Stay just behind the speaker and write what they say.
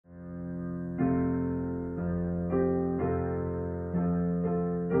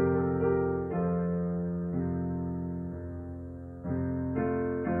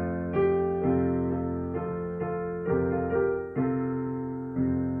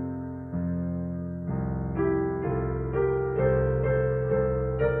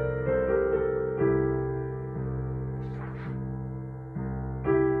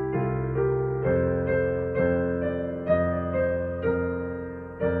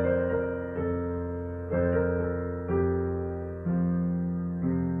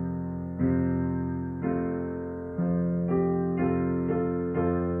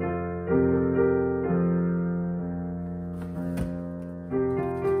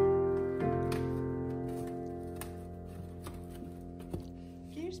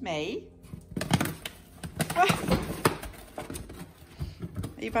Excuse me. Are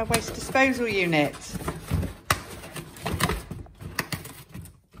you by waste disposal unit?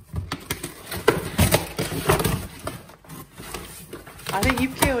 I think you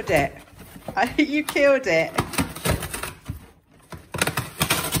killed it. I think you killed it.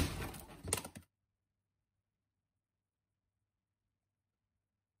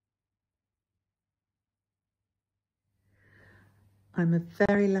 I'm a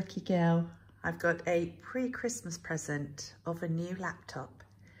very lucky girl. I've got a pre-Christmas present of a new laptop,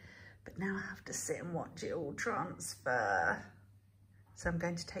 but now I have to sit and watch it all transfer. So I'm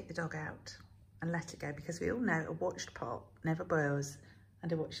going to take the dog out and let it go, because we all know a watched pot never boils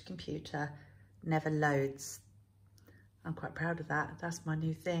and a watched computer never loads. I'm quite proud of that. That's my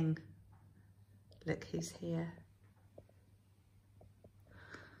new thing. Look who's here.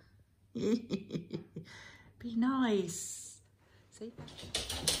 Be nice. See?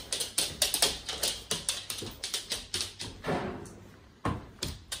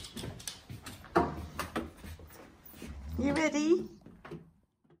 You ready?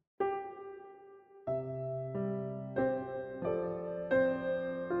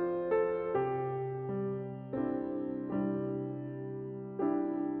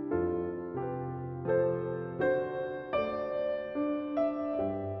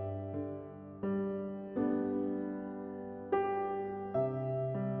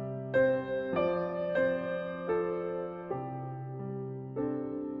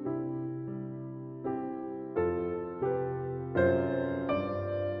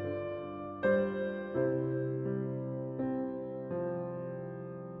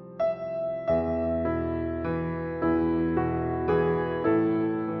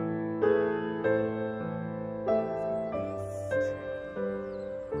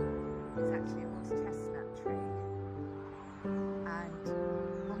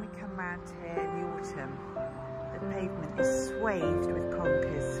 Swathed with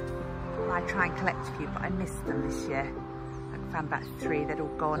conkers. I try and collect a few, but I missed them this year. I found about 3, they'd all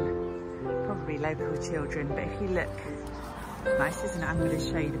gone. Probably local children, but if you look, nice, isn't it? I'm going to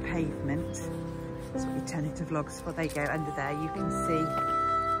show you the pavement. That's what you turn into vlogs for. They go under there. You can see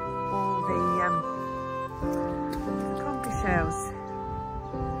all the conker shells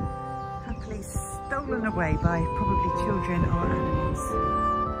happily stolen away by probably children or animals.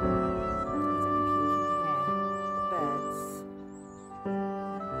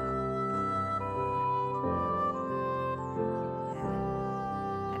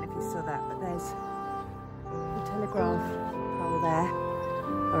 Pole there,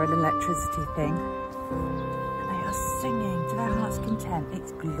 or an electricity thing, and they are singing to their heart's content.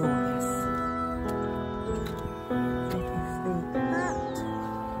 It's glorious. It is that.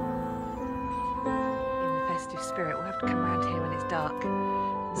 In the festive spirit, we'll have to come around here when it's dark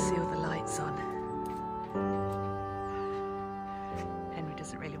and see all the lights on. Henry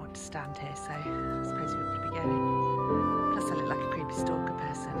doesn't really want to stand here, so I suppose we ought to be going. Plus I look like a creepy stalker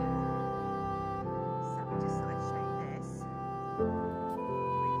person.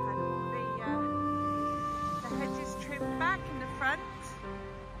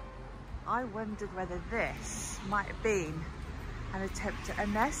 I wondered whether this might have been an attempt at a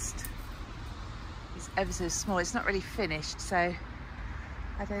nest. It's ever so small, it's not really finished, so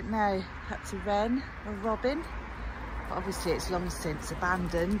I don't know, perhaps a wren or robin, but obviously it's long since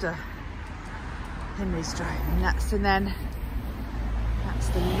abandoned. Henry's driving nuts, and then that's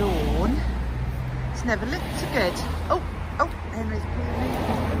the lawn. It's never looked so good. Oh, Henry's pulling in.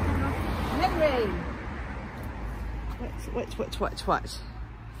 Henry! What?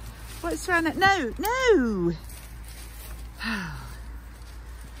 What's around it? No!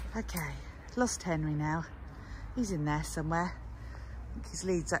 Okay, lost Henry now. He's in there somewhere. I think his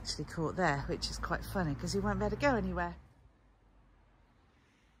lead's actually caught there, which is quite funny because he won't be able to go anywhere.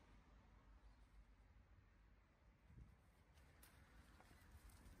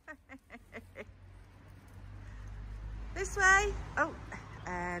 This way. Oh,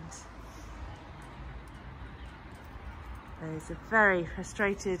 and there's a very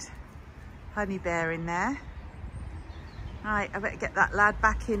frustrated honey bear in there. Right, I better get that lad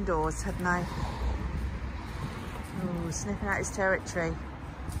back indoors, hadn't I? Oh, sniffing out his territory.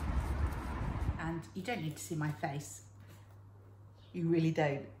 And you don't need to see my face. You really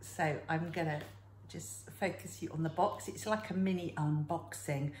don't. So I'm gonna just focus you on the box. It's like a mini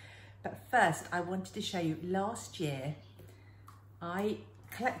unboxing. But first, I wanted to show you, last year, I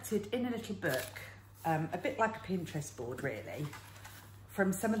collected in a little book, a bit like a Pinterest board really,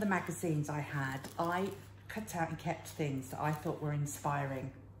 from some of the magazines I had. I cut out and kept things that I thought were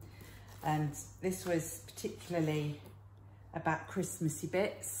inspiring. And this was particularly about Christmassy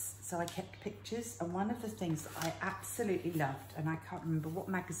bits. So I kept pictures, and one of the things that I absolutely loved, and I can't remember what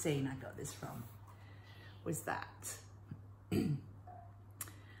magazine I got this from, was that.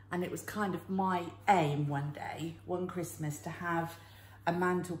 And it was kind of my aim one day, one Christmas, to have a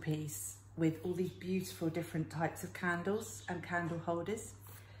mantelpiece with all these beautiful different types of candles and candle holders.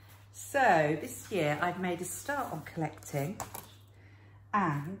 So this year I've made a start on collecting,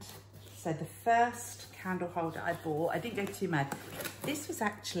 and so the first candle holder I bought, I didn't go too mad. This was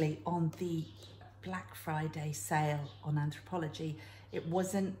actually on the Black Friday sale on Anthropology. It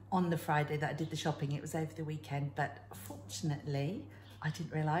wasn't on the Friday that I did the shopping, it was over the weekend, but fortunately, I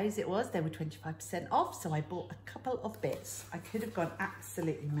didn't realise it was. They were 25% off, so I bought a couple of bits. I could have gone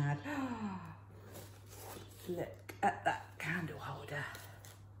absolutely mad. Look at that candle holder.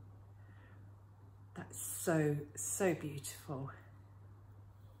 That's so, so beautiful.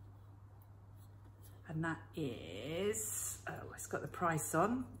 And that is, oh, it's got the price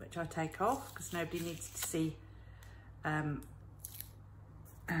on, which I'll take off because nobody needs to see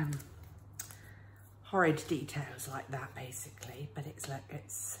horrid details like that, basically. But it's like,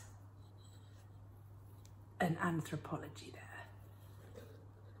 it's an Anthropology there.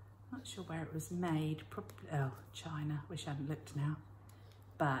 Not sure where it was made, probably, oh, China, wish I hadn't looked now.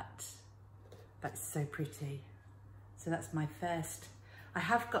 But that's so pretty. So that's my first. I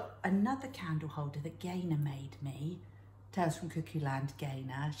have got another candle holder that Gaynor made me. Tales from Cuckoo Land,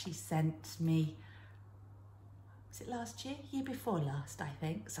 Gaynor. She sent me, was it last year? Year before last, I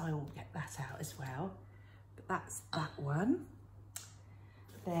think. So I will get that out as well. But that's that one.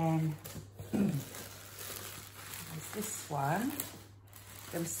 Then there's this one.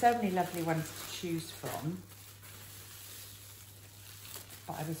 There were so many lovely ones to choose from,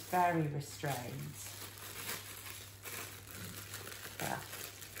 but I was very restrained. But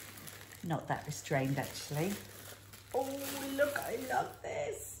not that restrained, actually. Oh, look, I love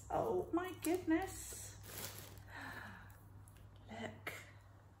this. Oh my goodness. Look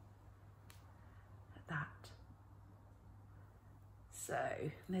at that. So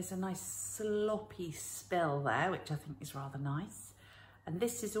there's a nice sloppy spill there, which I think is rather nice. And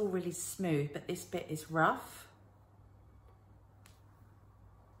this is all really smooth, but this bit is rough.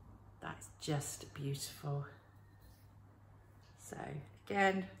 That's just beautiful. So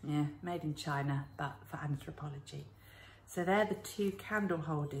again, yeah, made in China, but for Anthropology. So they're the two candle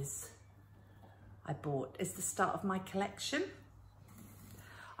holders I bought as the start of my collection.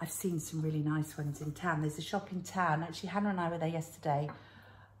 I've seen some really nice ones in town. There's a shop in town. Actually, Hannah and I were there yesterday,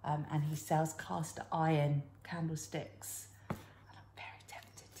 and he sells cast iron candlesticks.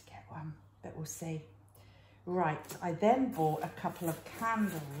 One, but we'll see. Right, I then bought a couple of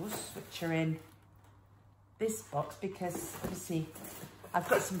candles which are in this box because obviously I've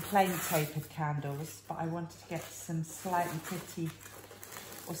got some plain tapered candles, but I wanted to get some slightly pretty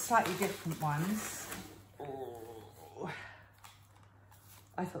or slightly different ones. Oh,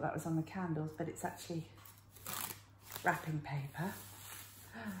 I thought that was on the candles, but it's actually wrapping paper,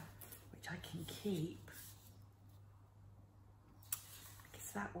 which I can keep.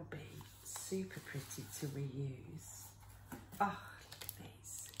 That will be super pretty to reuse. Oh, look at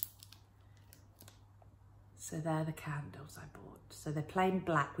these. So they're the candles I bought. So they're plain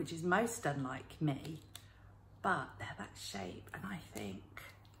black, which is most unlike me, but they're that shape, and I think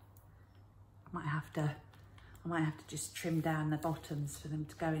I might have to just trim down the bottoms for them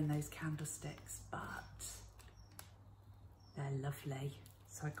to go in those candlesticks, but they're lovely.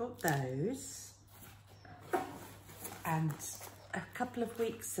 So I got those, and a couple of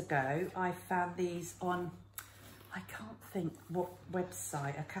weeks ago, I found these on, I can't think what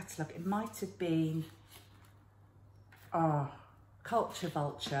website, a catalogue. It might have been, Culture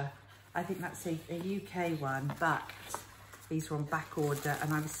Vulture. I think that's a UK one, but these were on back order,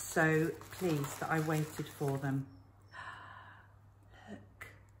 and I was so pleased that I waited for them. Look,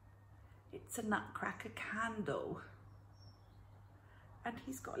 it's a Nutcracker candle, and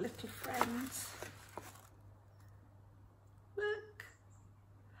he's got a little friend. Look,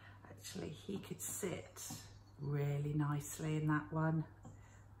 actually he could sit really nicely in that one.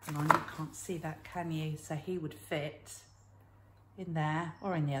 Hang on, you can't see that, can you? So he would fit in there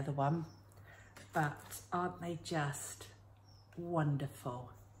or in the other one. But aren't they just wonderful?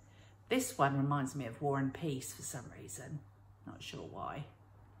 This one reminds me of War and Peace for some reason. Not sure why.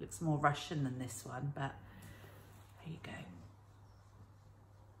 Looks more Russian than this one, but there you go.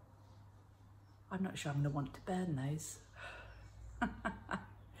 I'm not sure I'm going to want to burn those.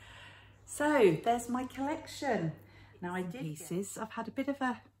 So there's my collection. Now I did pieces. I've had a bit of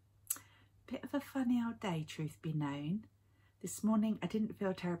a funny old day, truth be known. This morning I didn't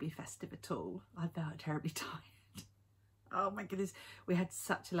feel terribly festive at all. I felt terribly tired. Oh my goodness, we had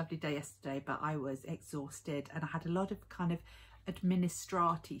such a lovely day yesterday, but I was exhausted and I had a lot of kind of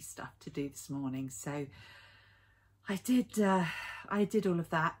administrative stuff to do this morning. So I did all of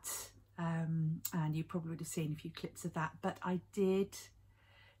that, and you probably would have seen a few clips of that, but I did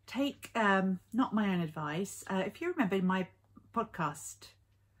take, not my own advice. If you remember in my podcast,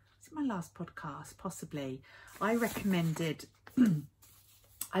 was it my last podcast? Possibly. I recommended,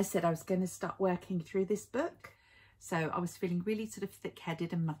 I said I was going to start working through this book. So I was feeling really sort of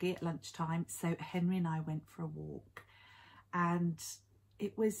thick-headed and muggy at lunchtime. So Henry and I went for a walk and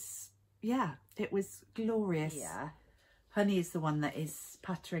it was, yeah, it was glorious. Yeah. Honey is the one that is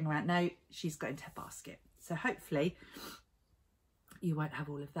pattering around. No, she's got into her basket. So hopefully you won't have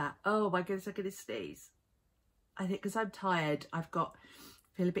all of that. Oh my goodness, I'm going to sneeze. I think because I'm tired,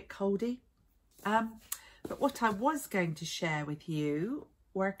 feel a bit coldy. But what I was going to share with you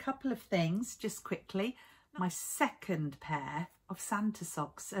were a couple of things, just quickly. My second pair of Santa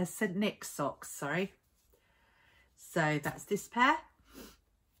socks, St. Nick's socks, sorry. So that's this pair,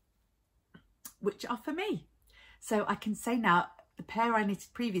 which are for me. So I can say now, the pair I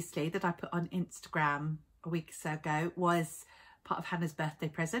knitted previously that I put on Instagram a week or so ago was part of Hannah's birthday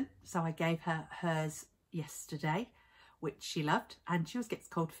present. So I gave her hers yesterday, which she loved, and she always gets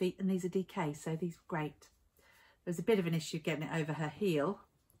cold feet, and these are DK, so these were great. There was a bit of an issue getting it over her heel,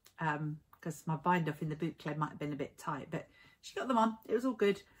 because my bind off in the boot club might have been a bit tight, but she got them on. It was all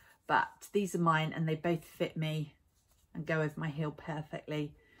good. But these are mine and they both fit me and go over my heel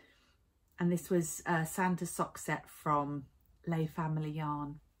perfectly. And this was a Santa sock set from Lay Family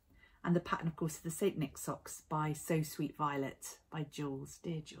Yarn. And the pattern, of course, is the St. Nick socks by So Sweet Violet by Jules,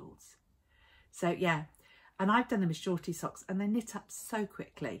 dear Jules. So yeah, and I've done them as shorty socks and they knit up so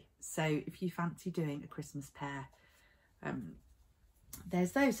quickly. So if you fancy doing a Christmas pair,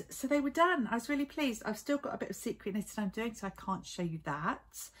 there's those. So they were done. I was really pleased. I've still got a bit of secret knitting I'm doing, so I can't show you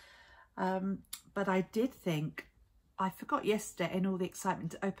that. But I did think, I forgot yesterday in all the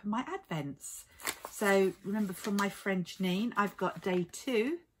excitement to open my advents. So remember from my friend Janine, I've got day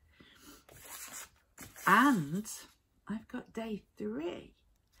 2 and I've got day 3.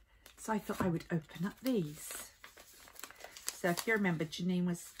 So I thought I would open up these. So if you remember, Janine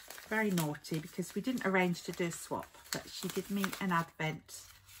was very naughty because we didn't arrange to do a swap, but she did me an advent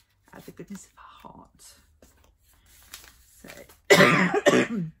out of the goodness of her heart. So,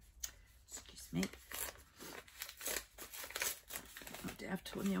 excuse me. Oh dear, I've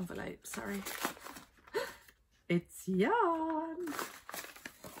torn the envelope, sorry. It's yarn.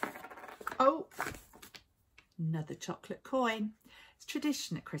 Oh, another chocolate coin. It's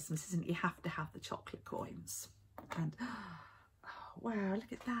tradition at Christmas, isn't it? You have to have the chocolate coins. And oh, wow,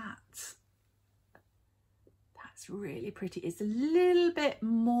 look at that. That's really pretty. It's a little bit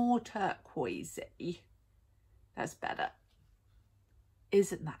more turquoisey. That's better.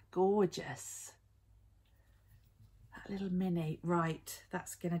 Isn't that gorgeous? That little mini, right,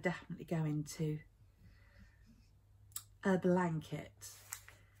 that's going to definitely go into a blanket.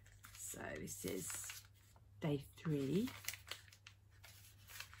 So this is day 3.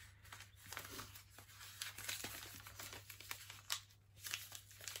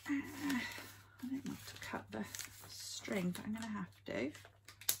 I don't want to cut the string, but I'm going to have to.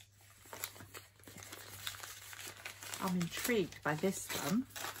 I'm intrigued by this one.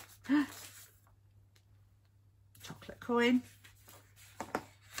 Chocolate coin.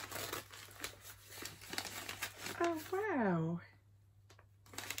 Oh, wow.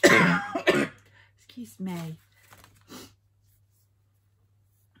 Excuse me.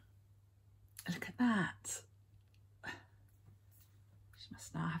 Look at that. She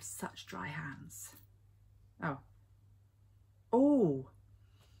must now have such dry hands. Oh. Oh.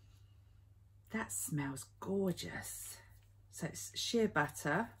 That smells gorgeous. So it's sheer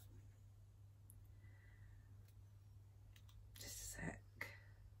butter. Just a sec.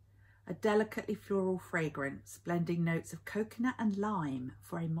 A delicately floral fragrance, blending notes of coconut and lime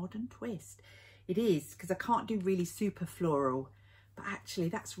for a modern twist. It is, because I can't do really super floral, but actually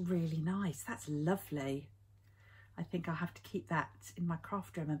that's really nice. That's lovely. I think I'll have to keep that in my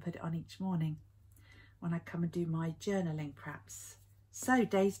craft room and put it on each morning when I come and do my journaling perhaps. So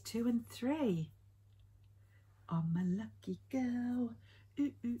days 2 and 3. I'm a lucky girl.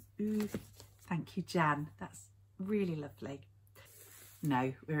 Ooh, ooh, ooh. Thank you, Jan. That's really lovely.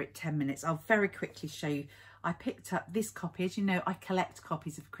 No, we're at 10 minutes. I'll very quickly show you. I picked up this copy. As you know, I collect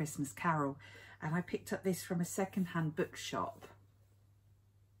copies of Christmas Carol, and I picked up this from a second-hand bookshop.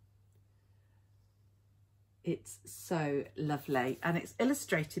 It's so lovely, and it's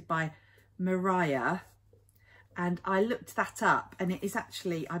illustrated by Mariah. And I looked that up, and it is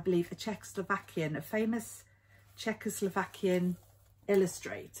actually, I believe, a famous Czechoslovakian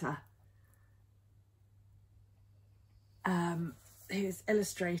illustrator who's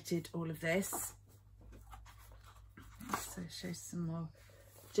illustrated all of this. So show some more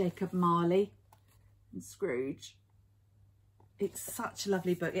Jacob Marley and Scrooge. It's such a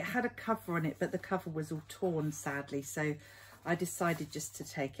lovely book. It had a cover on it, but the cover was all torn, sadly, so I decided just to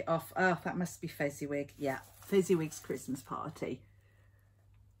take it off. Oh, that must be Fezziwig. Yeah, Fezziwig's Christmas Party.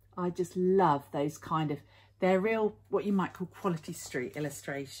 I just love those kind of, they're real, what you might call quality street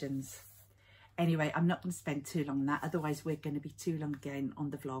illustrations. Anyway, I'm not going to spend too long on that, otherwise we're going to be too long again on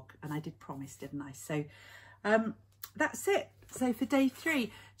the vlog, and I did promise, didn't I? So that's it. So for day 3,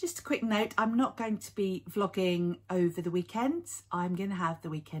 just a quick note, I'm not going to be vlogging over the weekend. I'm going to have the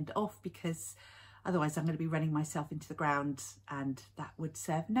weekend off because otherwise I'm going to be running myself into the ground, and that would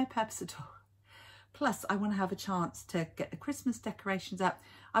serve no purpose at all. Plus, I want to have a chance to get the Christmas decorations up.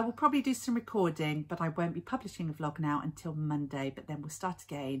 I will probably do some recording, but I won't be publishing a vlog now until Monday, but then we'll start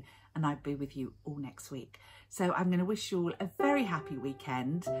again and I'll be with you all next week. So I'm going to wish you all a very happy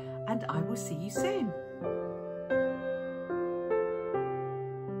weekend, and I will see you soon.